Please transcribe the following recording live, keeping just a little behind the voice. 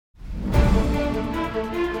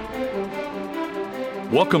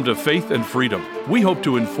Welcome to Faith and Freedom. We hope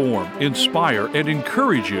to inform, inspire, and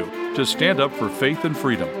encourage you to stand up for faith and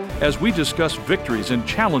freedom as we discuss victories and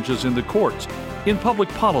challenges in the courts, in public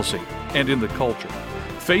policy, and in the culture.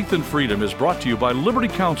 Faith and Freedom is brought to you by Liberty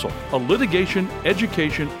Counsel, a litigation,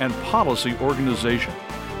 education, and policy organization.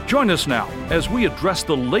 Join us now as we address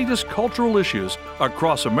the latest cultural issues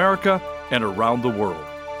across America and around the world.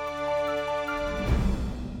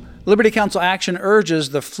 Liberty Counsel Action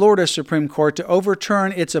urges the Florida Supreme Court to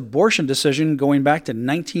overturn its abortion decision going back to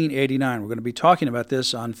 1989. We're going to be talking about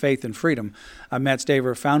this on Faith and Freedom. I'm Matt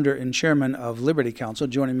Staver, founder and chairman of Liberty Counsel.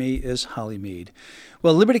 Joining me is Holly Mead.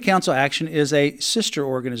 Well, Liberty Counsel Action is a sister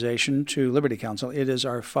organization to Liberty Counsel. It is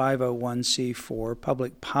our 501c4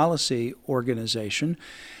 public policy organization.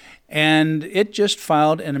 And it just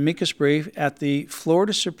filed an amicus brief at the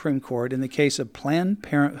Florida Supreme Court in the case of Planned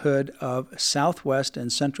Parenthood of Southwest and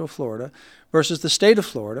Central Florida versus the state of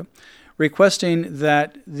Florida, requesting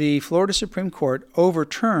that the Florida Supreme Court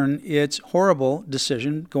overturn its horrible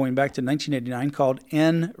decision going back to 1989 called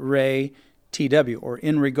N. Ray TW, or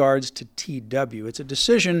in regards to TW. It's a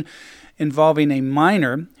decision involving a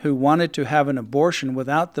minor who wanted to have an abortion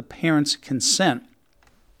without the parent's consent.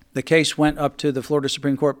 The case went up to the Florida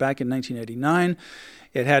Supreme Court back in 1989.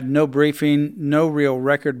 It had no briefing, no real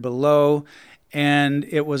record below, and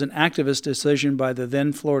it was an activist decision by the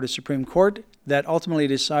then Florida Supreme Court that ultimately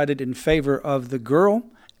decided in favor of the girl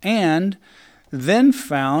and then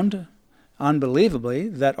found, unbelievably,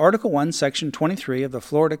 that Article 1, Section 23 of the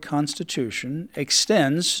Florida Constitution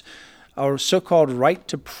extends our so-called right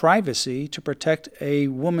to privacy to protect a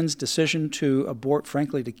woman's decision to abort,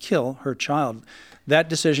 frankly, to kill her child. That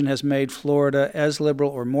decision has made Florida as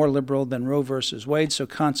liberal or more liberal than Roe versus Wade. So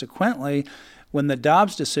consequently, when the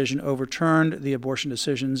Dobbs decision overturned the abortion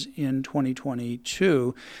decisions in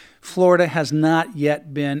 2022, Florida has not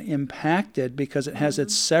yet been impacted because it has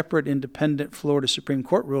its separate independent Florida Supreme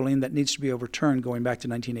Court ruling that needs to be overturned going back to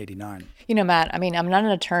 1989. You know, Matt, I'm not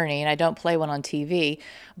an attorney and I don't play one on TV,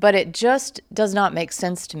 but it just does not make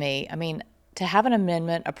sense to me. To have an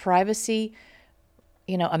amendment, a privacy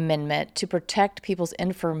amendment to protect people's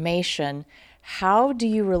information, how do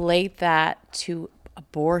you relate that to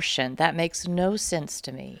abortion? That makes no sense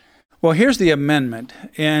to me. Well, here's the amendment,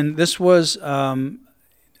 and this was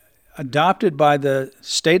adopted by the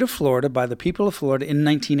state of Florida, by the people of Florida in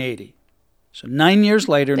 1980. So 9 years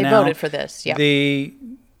later they voted for this. Yeah. The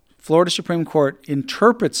Florida Supreme Court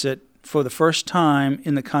interprets it for the first time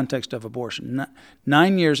in the context of abortion,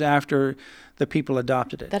 9 years after the people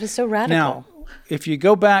adopted it. That is so radical. Now, if you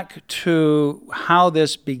go back to how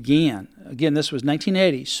this began, again, this was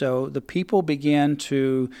 1980, so the people began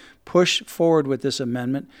to push forward with this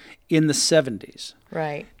amendment in the 70s.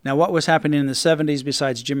 Right. Now, what was happening in the 70s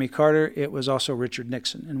besides Jimmy Carter? It was also Richard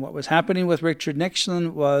Nixon. And what was happening with Richard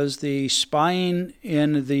Nixon was the spying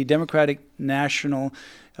in the Democratic National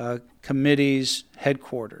Committee's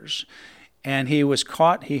headquarters. And he was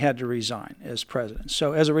caught. He had to resign as president.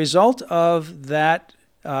 So as a result of that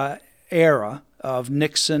era of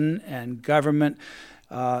Nixon and government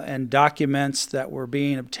and documents that were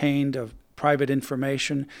being obtained of private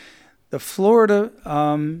information, the Florida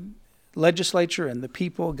legislature and the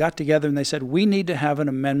people got together and they said, we need to have an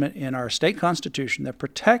amendment in our state constitution that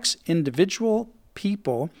protects individual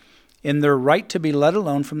people in their right to be let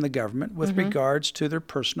alone from the government with regards to their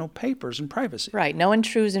personal papers and privacy. Right. No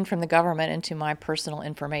intrusion from the government into my personal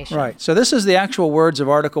information. Right. So this is the actual words of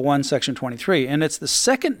Article 1, Section 23, and it's the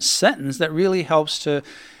second sentence that really helps to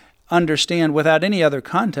understand without any other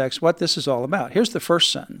context what this is all about. Here's the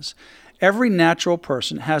first sentence. Every natural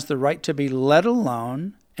person has the right to be let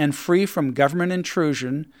alone and free from government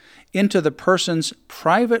intrusion into the person's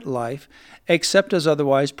private life except as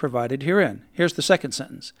otherwise provided herein. Here's the second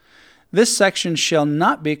sentence. This section shall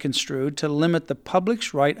not be construed to limit the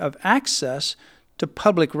public's right of access to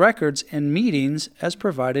public records and meetings as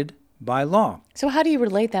provided by law. So how do you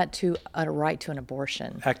relate that to a right to an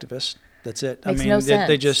abortion? Activists. That's it. Makes no sense.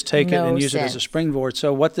 They just take it and use it as a springboard.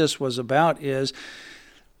 So what this was about is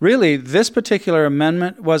really this particular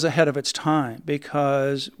amendment was ahead of its time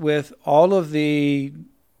because with all of the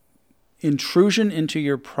intrusion into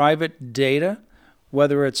your private data,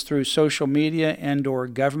 whether it's through social media and or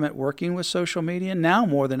government working with social media, now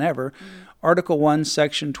more than ever, Article 1,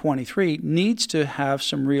 Section 23 needs to have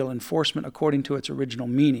some real enforcement according to its original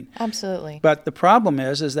meaning. Absolutely. But the problem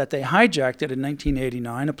is that they hijacked it in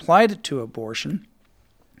 1989, applied it to abortion,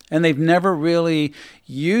 and they've never really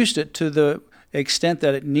used it to the extent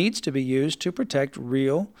that it needs to be used to protect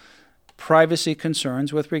real privacy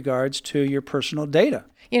concerns with regards to your personal data.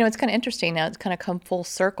 You know, it's kind of interesting now. It's kind of come full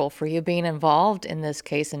circle for you being involved in this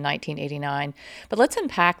case in 1989. But let's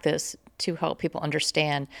unpack this to help people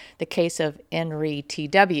understand the case of Henry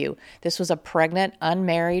T.W. This was a pregnant,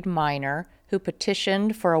 unmarried minor who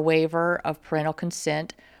petitioned for a waiver of parental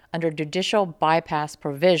consent under judicial bypass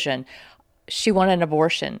provision. She wanted an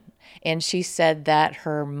abortion, and she said that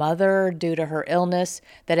her mother, due to her illness,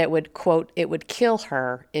 that it would, quote, it would kill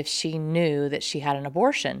her if she knew that she had an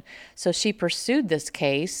abortion. So she pursued this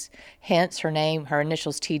case, hence her name, her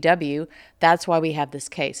initials TW. That's why we have this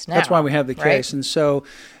case now. That's why we have the right? case. And so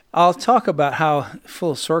I'll talk about how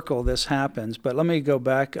full circle this happens, but let me go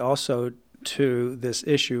back also to this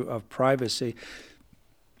issue of privacy.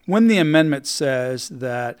 When the amendment says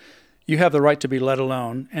that you have the right to be let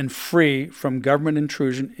alone and free from government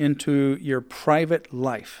intrusion into your private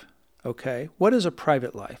life, okay? What is a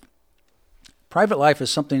private life? Private life is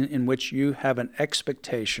something in which you have an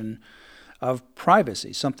expectation of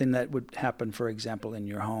privacy, something that would happen, for example, in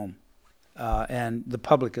your home, and the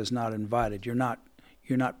public is not invited. You're not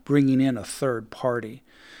bringing in a third party.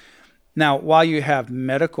 Now, while you have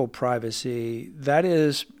medical privacy, that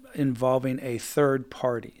is involving a third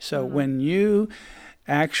party. So when you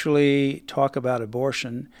actually talk about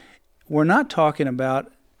abortion, we're not talking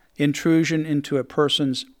about intrusion into a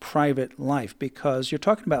person's private life, because you're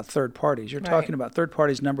talking about third parties. You're talking about third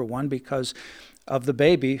parties, number one, because of the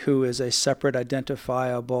baby, who is a separate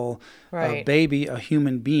identifiable baby, a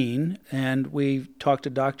human being. And we talked to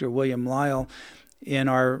Dr. William Lyle in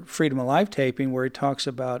our Freedom Alive taping, where he talks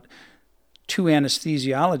about two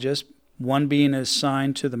anesthesiologists, one being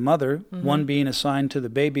assigned to the mother, one being assigned to the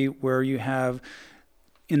baby, where you have,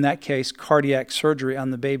 in that case, cardiac surgery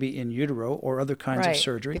on the baby in utero or other kinds of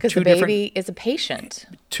surgery. Because the baby is a patient.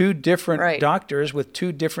 Two different doctors with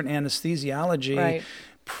two different anesthesiology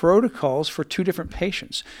protocols for two different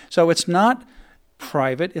patients. So it's not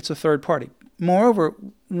private, it's a third party. Moreover,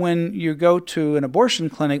 when you go to an abortion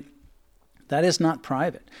clinic, that is not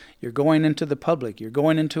private. You're going into the public. You're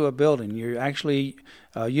going into a building. You're actually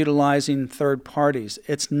utilizing third parties.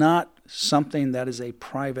 It's not something that is a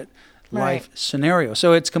private life scenario.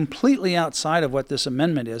 So it's completely outside of what this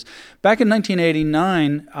amendment is. Back in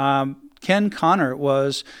 1989, Ken Connor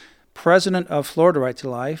was president of Florida Right to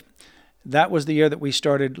Life. That was the year that we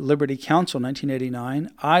started Liberty Counsel,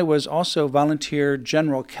 1989. I was also volunteer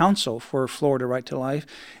general counsel for Florida Right to Life.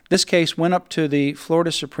 This case went up to the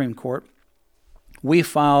Florida Supreme Court. We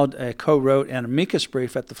filed co-wrote an amicus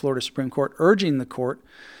brief at the Florida Supreme Court urging the court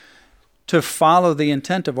to follow the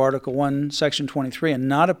intent of Article 1, Section 23 and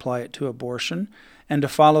not apply it to abortion, and to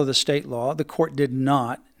follow the state law. The court did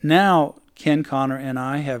not. Now, Ken Connor and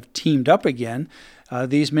I have teamed up again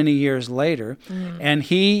these many years later, and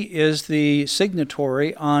he is the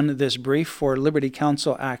signatory on this brief for Liberty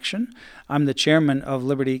Counsel Action. I'm the chairman of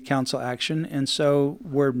Liberty Counsel Action, and so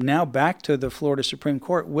we're now back to the Florida Supreme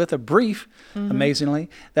Court with a brief, amazingly,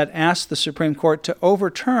 that asks the Supreme Court to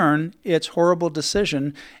overturn its horrible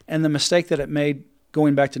decision and the mistake that it made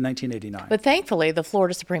going back to 1989. But thankfully, the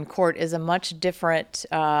Florida Supreme Court is a much different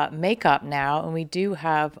makeup now, and we do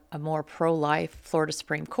have a more pro-life Florida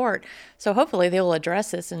Supreme Court. So hopefully they will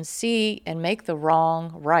address this and see and make the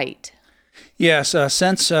wrong right. Yes,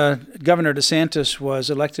 since Governor DeSantis was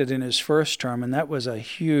elected in his first term, and that was a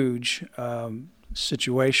huge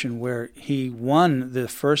situation where he won the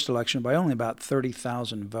first election by only about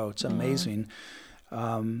 30,000 votes. Amazing.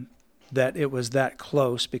 That it was that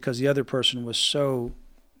close, because the other person was so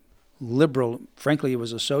liberal. Frankly, he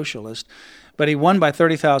was a socialist. But he won by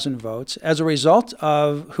 30,000 votes. As a result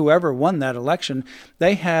of whoever won that election,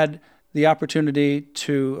 they had the opportunity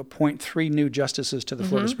to appoint 3 new justices to the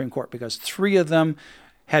Florida Supreme Court, because 3 of them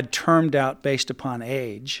had termed out based upon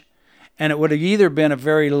age. And it would have either been a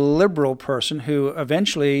very liberal person who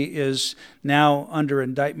eventually is now under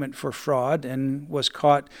indictment for fraud and was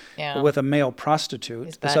caught with a male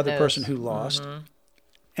prostitute, this other person who lost.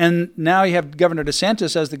 And now you have Governor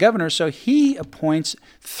DeSantis as the governor, so he appoints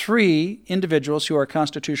 3 individuals who are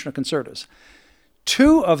constitutional conservatives.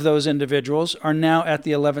 2 of those individuals are now at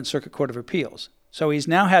the 11th Circuit Court of Appeals. So he's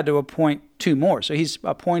now had to appoint 2 more. So he's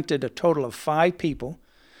appointed a total of 5 people,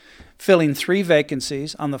 filling 3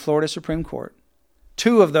 vacancies on the Florida Supreme Court.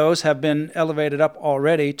 2 of those have been elevated up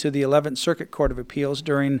already to the 11th Circuit Court of Appeals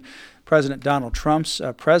during President Donald Trump's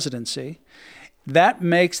presidency. That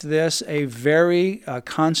makes this a very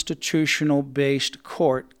constitutional-based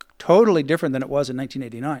court, totally different than it was in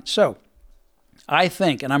 1989. So I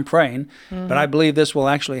think, and I'm praying, but I believe this will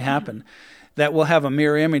actually happen, that we'll have a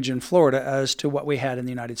mirror image in Florida as to what we had in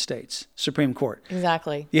the United States Supreme Court.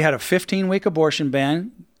 Exactly. You had a 15-week abortion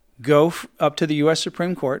ban. go up to the U.S.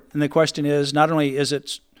 Supreme Court. And the question is, not only is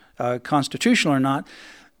it constitutional or not,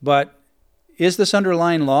 but is this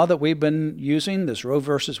underlying law that we've been using, this Roe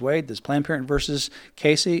versus Wade, this Planned Parenthood versus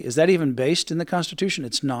Casey, is that even based in the Constitution?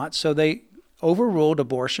 It's not. So they overruled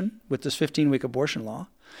abortion with this 15-week abortion law.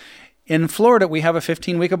 In Florida, we have a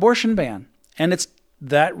 15-week abortion ban, and it's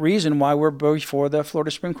that reason why we're before the Florida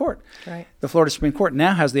Supreme Court. Right. The Florida Supreme Court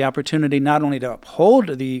now has the opportunity not only to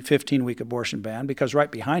uphold the 15-week abortion ban, because right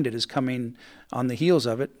behind it is coming on the heels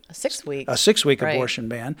of it A 6-week. a 6-week Right. abortion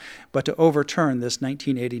ban, but to overturn this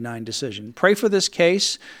 1989 decision. Pray for this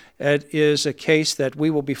case. It is a case that we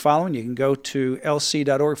will be following. You can go to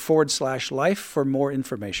lc.org/life for more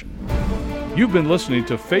information. You've been listening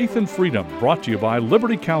to Faith and Freedom, brought to you by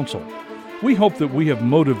Liberty Counsel. We hope that we have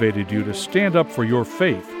motivated you to stand up for your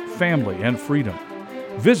faith, family, and freedom.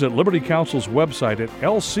 Visit Liberty Counsel's website at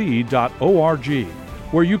lc.org,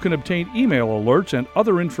 where you can obtain email alerts and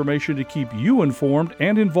other information to keep you informed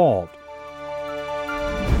and involved.